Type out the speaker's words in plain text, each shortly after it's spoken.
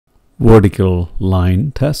Vertical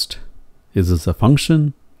line test. Is this a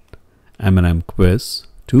function? M&M quiz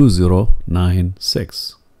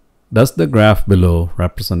 2096. Does the graph below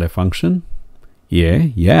represent a function?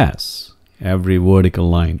 Yes. Every vertical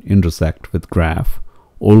line intersects with graph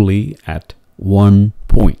only at one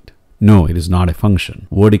point. No, it is not a function.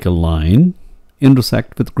 Vertical line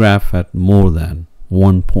intersect with graph at more than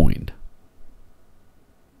one point.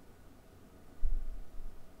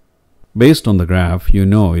 Based on the graph, you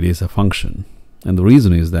know it is a function. And the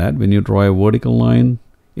reason is that when you draw a vertical line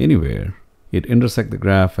anywhere, it intersects the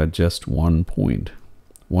graph at just one point.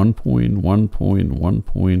 One point.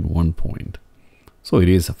 So it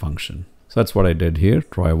is a function. So that's what I did here.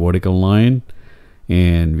 Draw a vertical line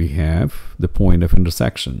and we have the point of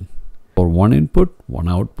intersection. For one input, one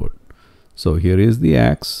output. So here is the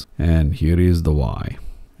x and here is the y.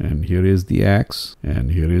 And here is the x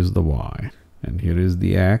and here is the y. And here is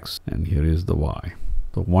the x and here is the y.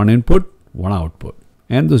 So one input, one output.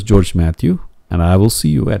 And this is George Mathew, and I will see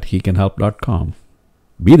you at HECANHELP.com.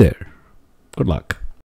 Be there. Good luck.